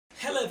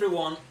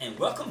everyone, and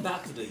welcome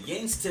back to the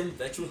YAIN STEM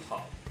Virtual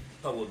Hub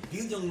that will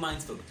build young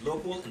minds for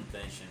global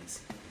inventions.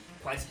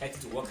 Quite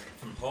hectic to work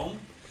from home?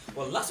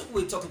 Well, last week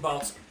we talked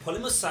about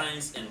polymer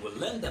science and we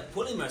learned that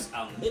polymers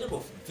are made up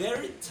of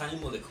very tiny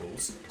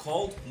molecules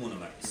called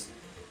monomers.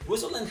 We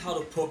also learned how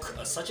to poke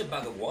such a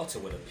bag of water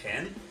with a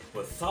pen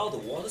without the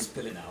water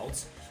spilling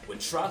out. We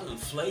tried to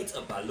inflate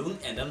a balloon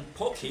and then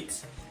poke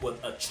it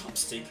with a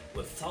chopstick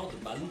without the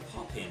balloon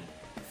popping.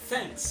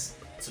 Thanks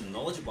to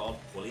knowledge about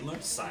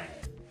polymer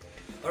science.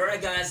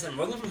 Alright guys, I'm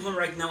working from home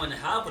right now and I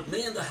have with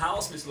me in the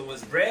house Miss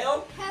Louise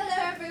Braille.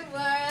 Hello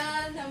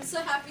everyone, I'm so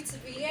happy to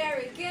be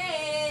here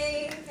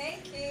again.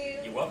 Thank you.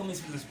 You're welcome,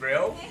 Miss Louise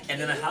Braille.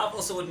 And then I have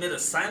also with me the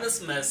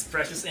science Miss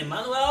Precious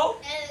Emmanuel.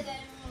 Hello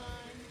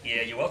everyone.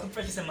 Yeah, you're welcome,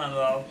 Precious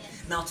Emmanuel.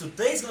 Yes. Now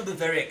today is going to be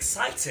very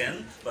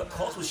exciting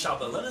because we shall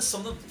be learning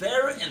something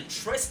very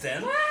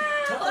interesting,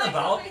 talking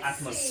about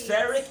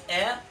atmospheric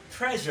air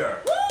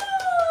pressure. Woo!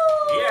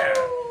 Yeah.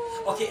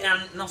 Okay,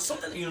 and now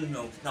something you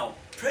know. Now,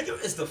 pressure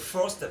is the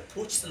force that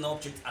pushes an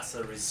object as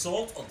a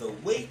result of the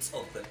weight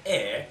of the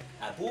air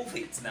above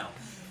it. Now,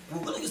 we're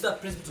going to use that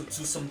principle to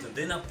do something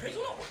today. Now, pressure,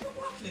 what are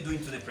we actually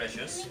doing today,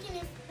 Precious? Making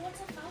a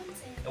water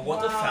fountain. A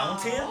water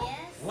fountain? Yes.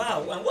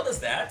 Wow, and what is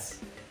that?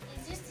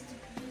 It's just to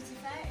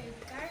beautify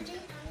a garden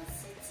and a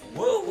city.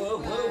 Whoa, whoa,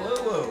 whoa,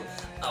 whoa, whoa.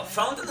 A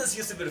fountain is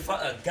used to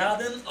beautify a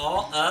garden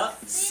or a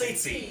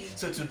city.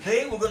 So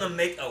today we're going to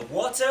make a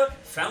water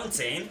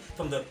fountain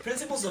from the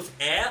principles of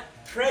air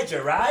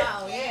pressure, right?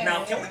 Wow, yeah,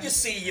 now, can we just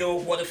see your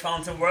water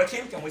fountain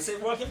working? Can we see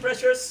it working,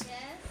 Precious?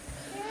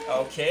 Yes.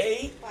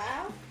 Okay.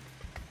 Wow.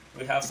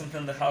 We have something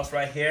in the house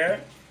right here.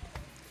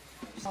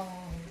 Oh,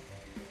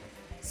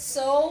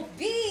 so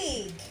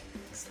big.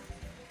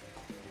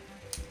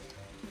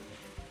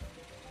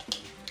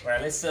 Right,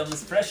 let's see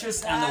Miss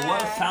Precious and the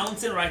water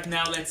fountain right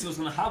now. Let's see what's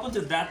going to happen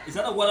to that. Is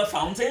that a water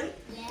fountain?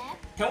 Yeah.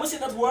 Can we see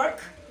that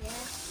work?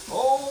 Yes.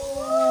 Oh,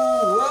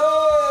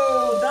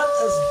 whoa, that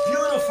is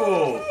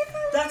beautiful.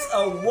 That's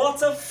a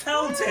water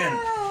fountain.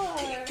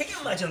 Can you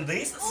imagine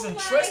this? This is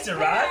interesting,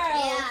 right?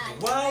 Yeah.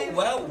 Wow,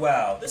 wow,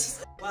 wow.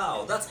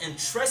 Wow, that's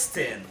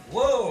interesting.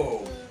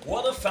 Whoa,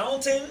 water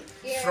fountain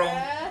from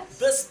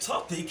this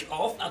topic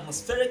of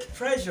atmospheric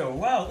pressure.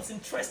 Wow, that's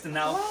interesting.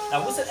 Now,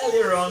 as we said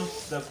earlier on,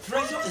 the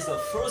pressure is the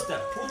force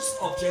that pushes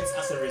objects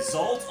as a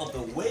result of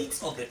the weight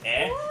of the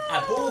air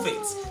above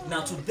it.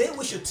 Now, today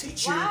we should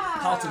teach you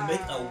how to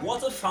make a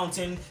water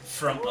fountain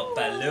from a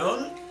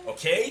balloon.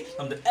 Okay,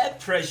 from the air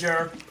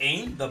pressure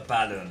in the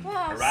balloon.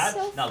 Alright,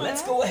 so now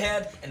let's go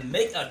ahead and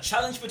make a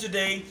challenge for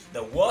today,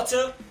 the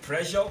water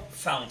pressure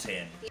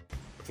fountain.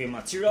 For your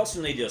materials,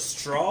 you need your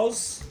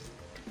straws,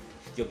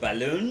 your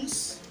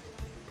balloons,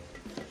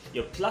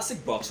 your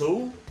plastic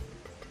bottle,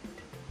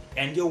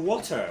 and your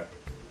water.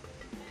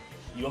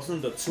 You also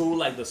need a tool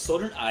like the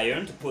soldering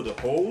iron to put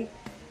a hole.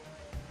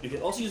 You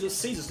can also use the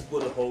scissors to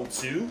put a hole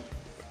too.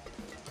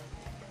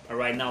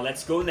 Alright, now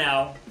let's go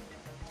now.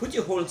 Put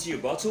your hole into your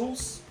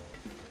bottles.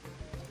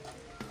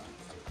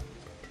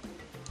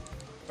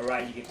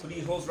 Alright, you can put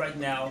your holes right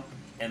now.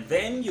 And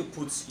then you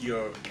put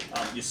your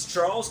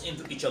straws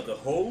into each of the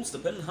holes,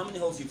 depending on how many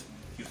holes you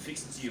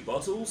fix into your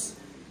bottles.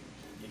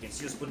 You can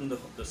see us putting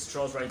the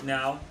straws right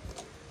now.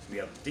 So we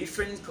have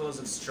different colors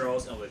of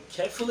straws and we're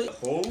carefully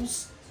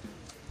holes.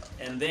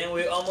 And then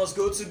we're almost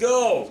good to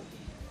go.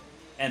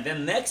 And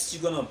then next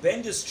you're gonna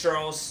bend your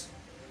straws,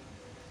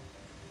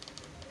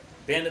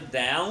 bend it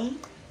down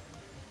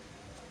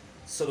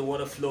so the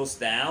water flows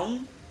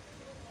down.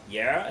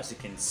 Yeah, as you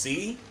can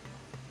see.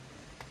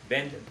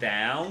 Bend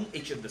down.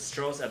 Each of the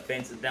straws are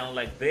bent down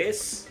like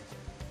this.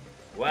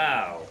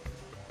 Wow.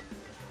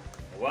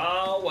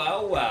 Wow,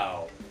 wow,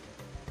 wow.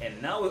 And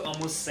now we're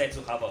almost set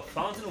to have our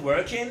fountain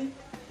working.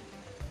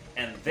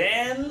 And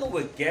then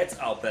we get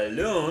our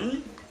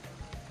balloon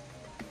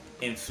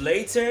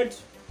inflated.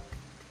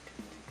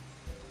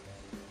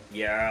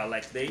 Yeah,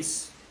 like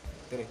this.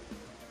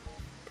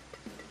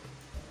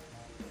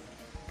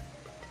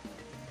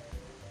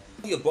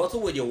 Your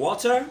bottle with your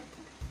water.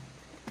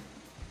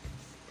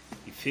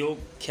 Fill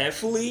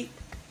carefully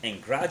and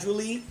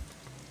gradually,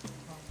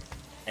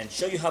 and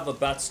ensure you have a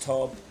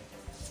bathtub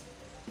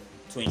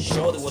to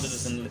ensure the water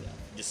doesn't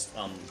just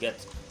get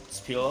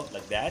spilled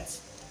like that.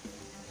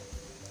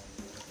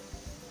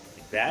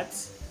 Like that.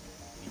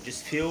 You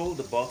just fill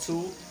the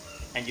bottle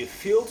and you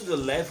fill to the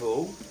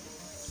level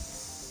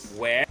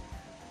where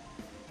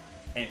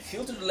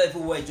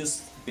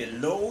just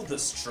below the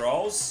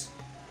straws.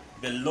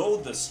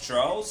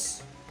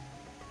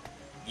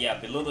 Yeah,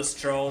 below the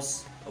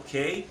straws.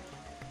 Okay.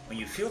 When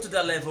you fill to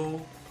that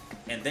level,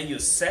 and then you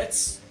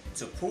set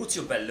to put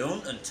your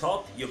balloon on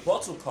top your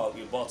bottle cup,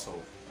 your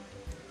bottle.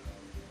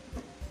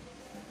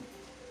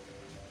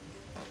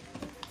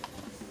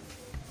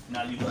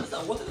 Now you notice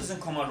that water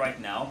doesn't come out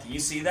right now. Can you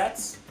see that?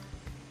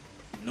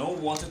 No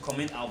water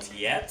coming out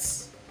yet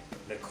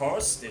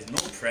because there's no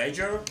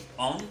pressure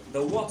on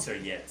the water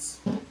yet.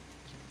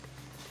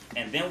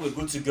 And then we're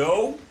good to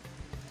go.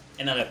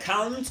 And at a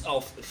count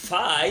of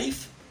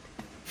 5,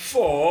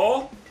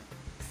 4,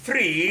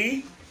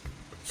 3,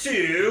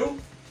 2,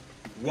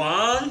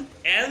 1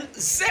 and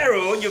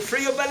 0. You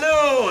free your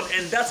balloon,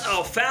 and that's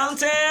our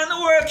fountain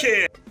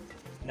working.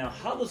 Now,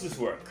 how does this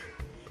work?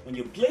 When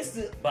you place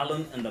the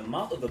balloon in the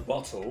mouth of the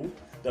bottle,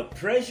 the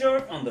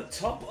pressure on the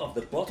top of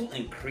the bottle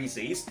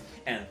increases,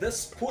 and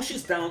this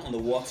pushes down on the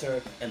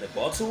water in the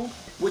bottle,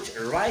 which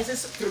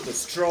rises through the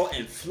straw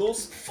and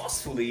flows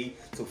forcefully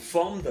to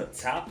form the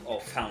tap or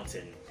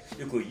fountain.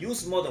 You could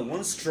use more than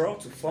one straw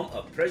to form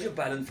a pressure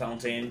balloon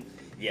fountain.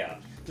 Yeah,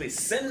 please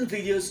send in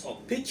videos or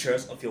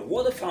pictures of your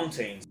water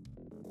fountains.